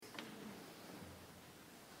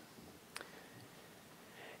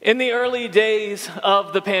In the early days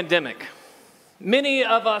of the pandemic, many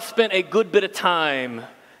of us spent a good bit of time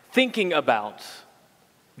thinking about,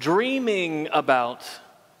 dreaming about,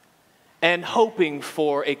 and hoping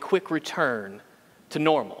for a quick return to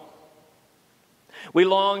normal. We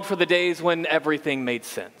longed for the days when everything made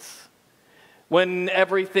sense, when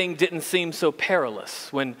everything didn't seem so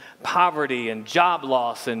perilous, when poverty and job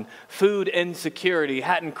loss and food insecurity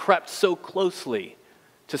hadn't crept so closely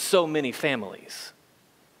to so many families.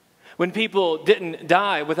 When people didn't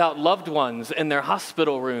die without loved ones in their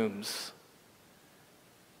hospital rooms.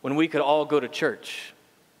 When we could all go to church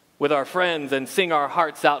with our friends and sing our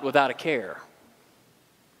hearts out without a care.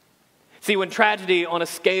 See, when tragedy on a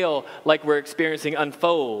scale like we're experiencing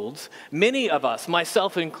unfolds, many of us,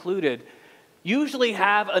 myself included, usually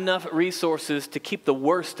have enough resources to keep the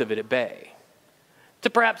worst of it at bay. To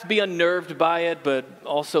perhaps be unnerved by it, but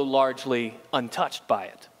also largely untouched by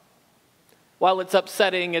it. While it's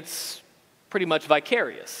upsetting, it's pretty much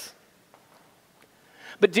vicarious.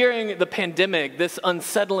 But during the pandemic, this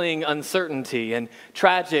unsettling uncertainty and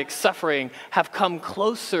tragic suffering have come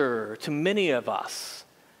closer to many of us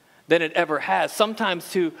than it ever has,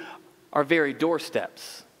 sometimes to our very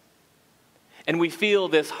doorsteps. And we feel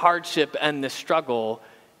this hardship and this struggle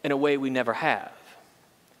in a way we never have.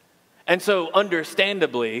 And so,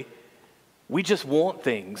 understandably, we just want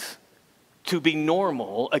things to be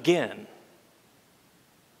normal again.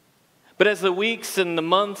 But as the weeks and the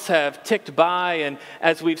months have ticked by, and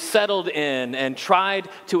as we've settled in and tried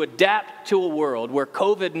to adapt to a world where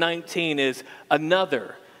COVID-19 is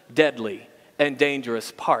another deadly and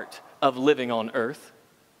dangerous part of living on earth,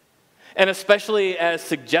 and especially as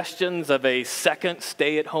suggestions of a second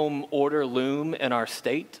stay-at-home order loom in our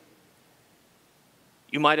state,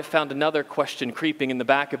 you might have found another question creeping in the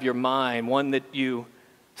back of your mind, one that you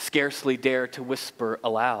scarcely dare to whisper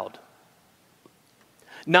aloud.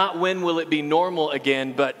 Not when will it be normal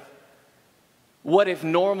again, but what if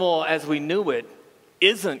normal as we knew it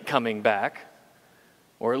isn't coming back,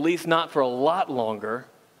 or at least not for a lot longer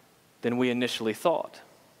than we initially thought?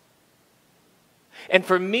 And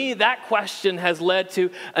for me, that question has led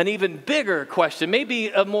to an even bigger question, maybe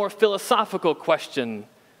a more philosophical question,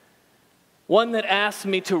 one that asks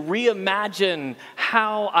me to reimagine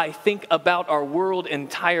how I think about our world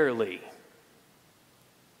entirely.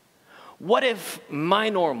 What if my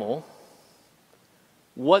normal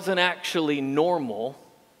wasn't actually normal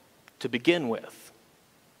to begin with?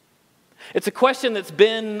 It's a question that's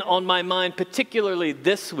been on my mind, particularly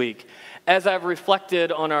this week, as I've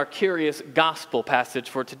reflected on our curious gospel passage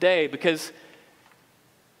for today, because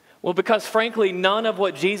frankly, none of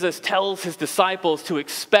what Jesus tells his disciples to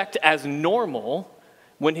expect as normal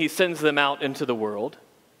when he sends them out into the world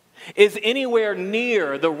is anywhere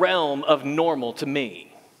near the realm of normal to me.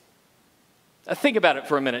 Think about it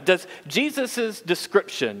for a minute. Does Jesus'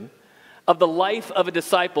 description of the life of a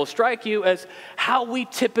disciple strike you as how we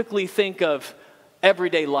typically think of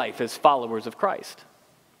everyday life as followers of Christ?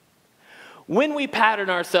 When we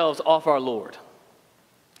pattern ourselves off our Lord,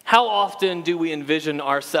 how often do we envision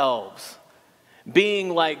ourselves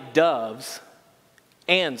being like doves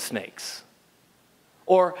and snakes,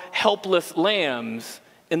 or helpless lambs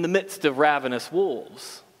in the midst of ravenous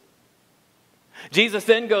wolves? Jesus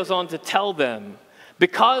then goes on to tell them,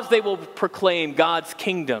 because they will proclaim God's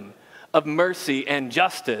kingdom of mercy and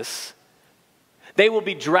justice, they will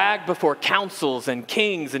be dragged before councils and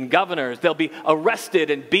kings and governors. They'll be arrested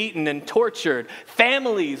and beaten and tortured.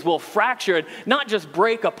 Families will fracture and not just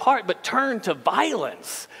break apart, but turn to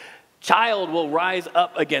violence. Child will rise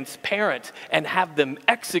up against parent and have them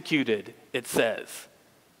executed, it says.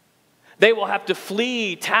 They will have to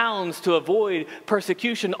flee towns to avoid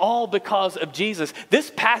persecution, all because of Jesus.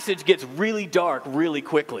 This passage gets really dark really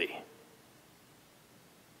quickly.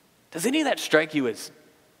 Does any of that strike you as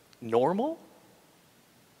normal?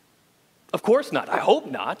 Of course not. I hope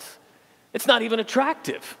not. It's not even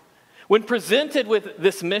attractive. When presented with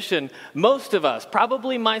this mission, most of us,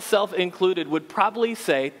 probably myself included, would probably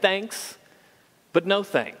say thanks, but no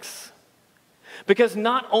thanks. Because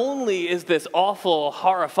not only is this awful,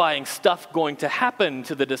 horrifying stuff going to happen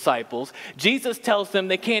to the disciples, Jesus tells them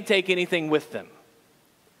they can't take anything with them.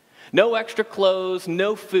 No extra clothes,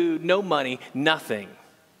 no food, no money, nothing.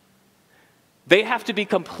 They have to be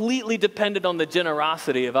completely dependent on the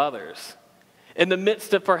generosity of others in the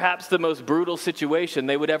midst of perhaps the most brutal situation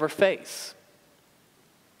they would ever face.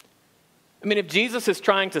 I mean, if Jesus is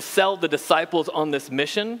trying to sell the disciples on this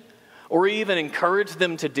mission, or even encourage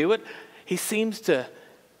them to do it, he seems to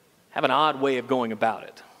have an odd way of going about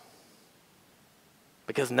it,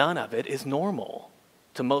 because none of it is normal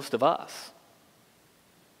to most of us.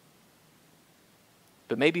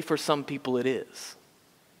 but maybe for some people it is.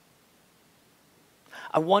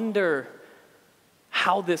 I wonder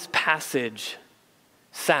how this passage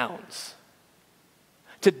sounds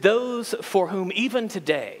to those for whom even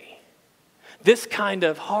today, this kind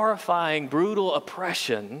of horrifying, brutal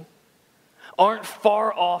oppression aren't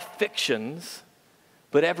far off fictions,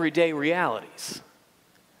 but everyday realities.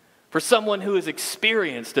 For someone who has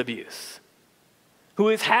experienced abuse, who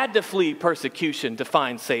has had to flee persecution to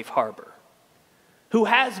find safe harbor, who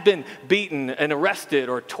has been beaten and arrested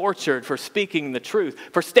or tortured for speaking the truth,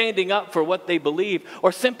 for standing up for what they believe,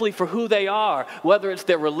 or simply for who they are, whether it's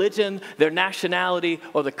their religion, their nationality,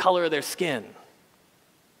 or the color of their skin.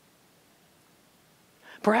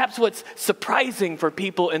 Perhaps what's surprising for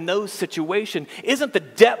people in those situations isn't the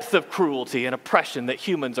depth of cruelty and oppression that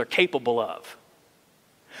humans are capable of,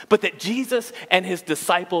 but that Jesus and his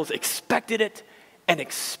disciples expected it and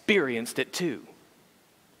experienced it too.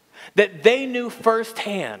 That they knew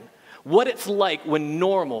firsthand what it's like when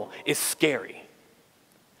normal is scary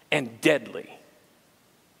and deadly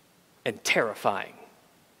and terrifying.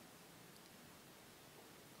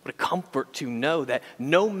 What a comfort to know that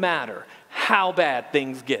no matter how bad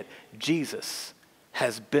things get, Jesus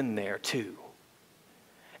has been there too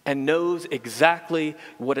and knows exactly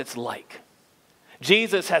what it's like.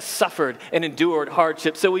 Jesus has suffered and endured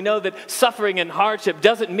hardship, so we know that suffering and hardship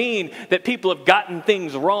doesn't mean that people have gotten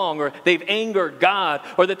things wrong or they've angered God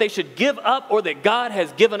or that they should give up or that God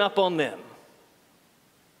has given up on them.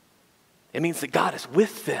 It means that God is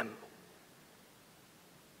with them.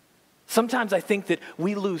 Sometimes I think that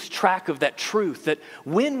we lose track of that truth, that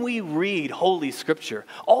when we read Holy Scripture,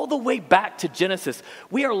 all the way back to Genesis,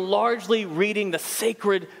 we are largely reading the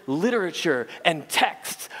sacred literature and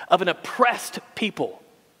texts of an oppressed people,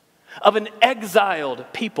 of an exiled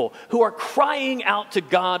people who are crying out to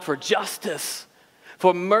God for justice,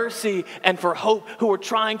 for mercy, and for hope, who are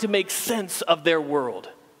trying to make sense of their world.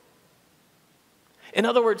 In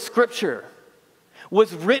other words, Scripture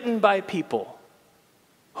was written by people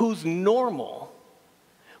whose normal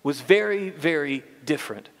was very, very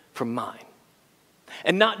different from mine.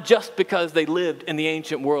 And not just because they lived in the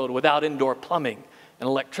ancient world without indoor plumbing and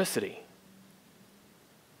electricity.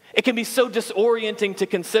 It can be so disorienting to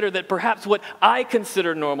consider that perhaps what I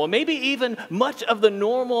consider normal, maybe even much of the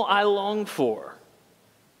normal I long for,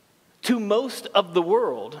 to most of the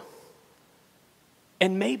world,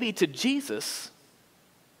 and maybe to Jesus,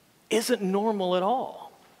 isn't normal at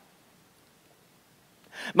all.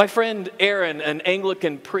 My friend Aaron, an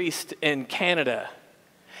Anglican priest in Canada,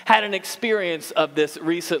 had an experience of this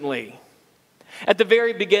recently. At the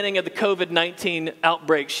very beginning of the COVID-19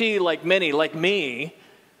 outbreak, she, like many, like me,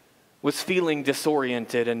 was feeling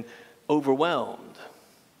disoriented and overwhelmed.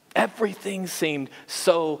 Everything seemed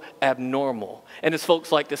so abnormal, and as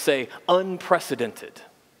folks like to say, unprecedented.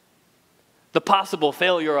 The possible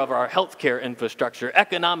failure of our healthcare infrastructure,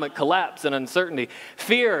 economic collapse and uncertainty,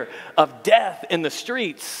 fear of death in the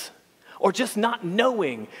streets, or just not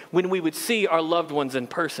knowing when we would see our loved ones in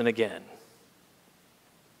person again.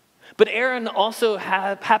 But Erin also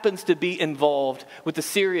happens to be involved with the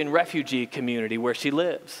Syrian refugee community where she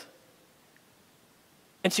lives.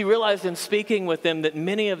 And she realized in speaking with them that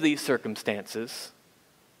many of these circumstances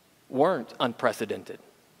weren't unprecedented.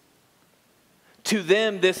 To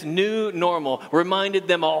them, this new normal reminded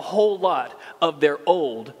them a whole lot of their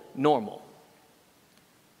old normal.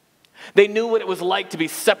 They knew what it was like to be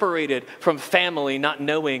separated from family, not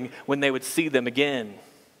knowing when they would see them again.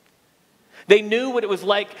 They knew what it was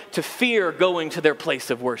like to fear going to their place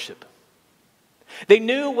of worship. They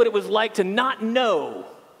knew what it was like to not know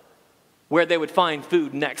where they would find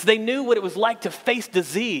food next. They knew what it was like to face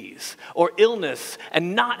disease or illness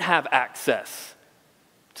and not have access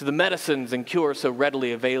to the medicines and cures so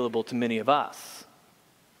readily available to many of us.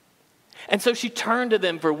 And so she turned to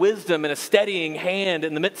them for wisdom and a steadying hand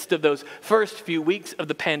in the midst of those first few weeks of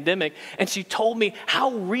the pandemic. And she told me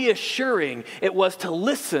how reassuring it was to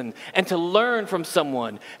listen and to learn from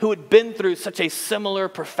someone who had been through such a similar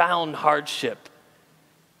profound hardship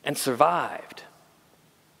and survived.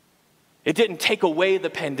 It didn't take away the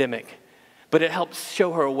pandemic, but it helped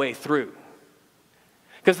show her a way through.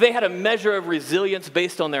 Because they had a measure of resilience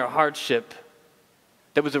based on their hardship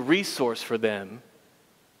that was a resource for them,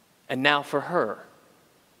 and now for her.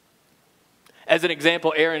 As an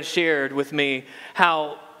example, Erin shared with me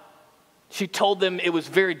how she told them it was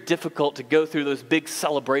very difficult to go through those big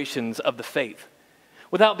celebrations of the faith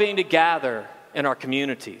without being to gather in our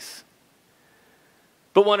communities.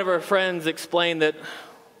 But one of her friends explained that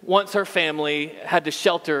once her family had to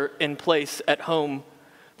shelter in place at home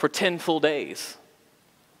for 10 full days.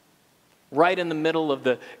 right in the middle of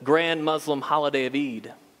the grand Muslim holiday of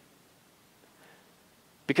Eid,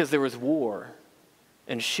 because there was war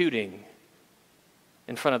and shooting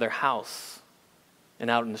in front of their house and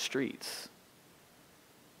out in the streets.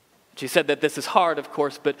 She said that this is hard, of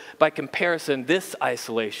course, but by comparison, this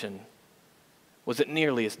isolation wasn't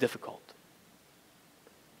nearly as difficult.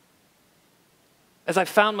 As I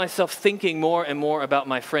found myself thinking more and more about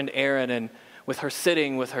my friend Erin, and with her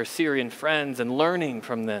sitting with her Syrian friends and learning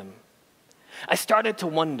from them, I started to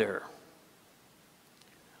wonder,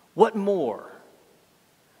 what more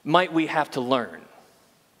might we have to learn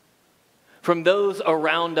from those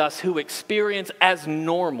around us who experience as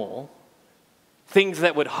normal things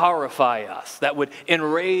that would horrify us, that would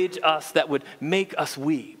enrage us, that would make us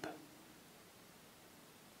weep?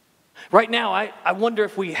 Right now, I wonder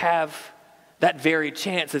if we have that very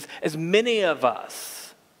chance, as many of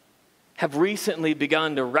us have recently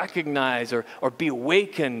begun to recognize or be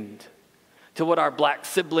awakened to what our black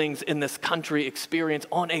siblings in this country experience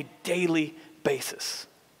on a daily basis.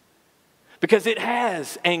 Because it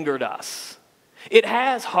has angered us. It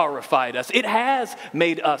has horrified us. It has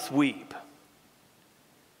made us weep.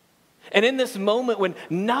 And in this moment when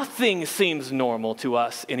nothing seems normal to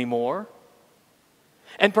us anymore,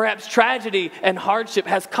 and perhaps tragedy and hardship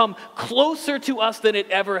has come closer to us than it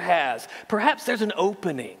ever has, perhaps there's an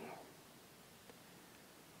opening.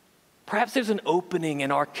 Perhaps there's an opening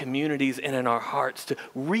in our communities and in our hearts to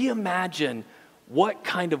reimagine what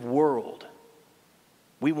kind of world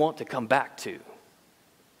we want to come back to,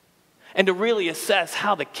 and to really assess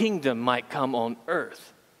how the kingdom might come on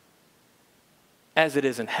earth as it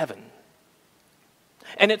is in heaven.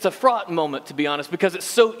 And it's a fraught moment, to be honest, because it's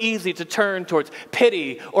so easy to turn towards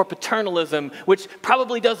pity or paternalism, which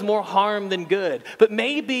probably does more harm than good. But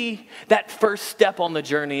maybe that first step on the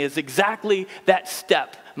journey is exactly that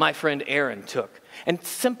step my friend Erin took, and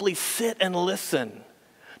simply sit and listen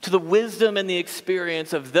to the wisdom and the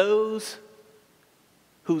experience of those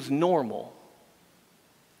whose normal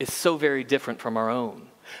is so very different from our own,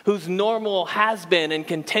 whose normal has been and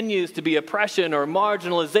continues to be oppression or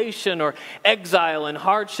marginalization or exile and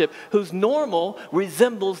hardship, whose normal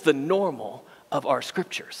resembles the normal of our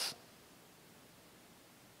scriptures.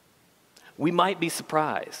 We might be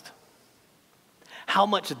surprised how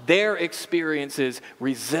much their experiences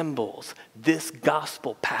resembles this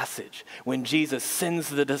gospel passage when Jesus sends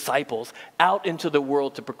the disciples out into the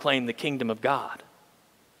world to proclaim the kingdom of God.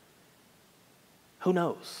 Who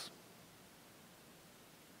knows?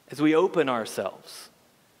 As we open ourselves,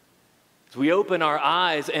 as we open our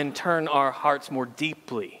eyes and turn our hearts more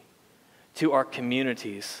deeply to our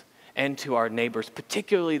communities and to our neighbors,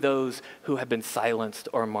 particularly those who have been silenced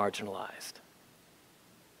or marginalized,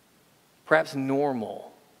 perhaps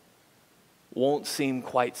normal won't seem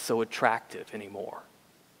quite so attractive anymore.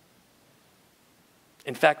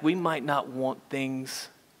 In fact, we might not want things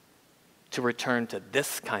to return to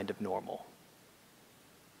this kind of normal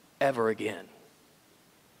ever again.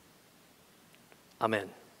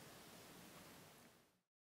 Amen.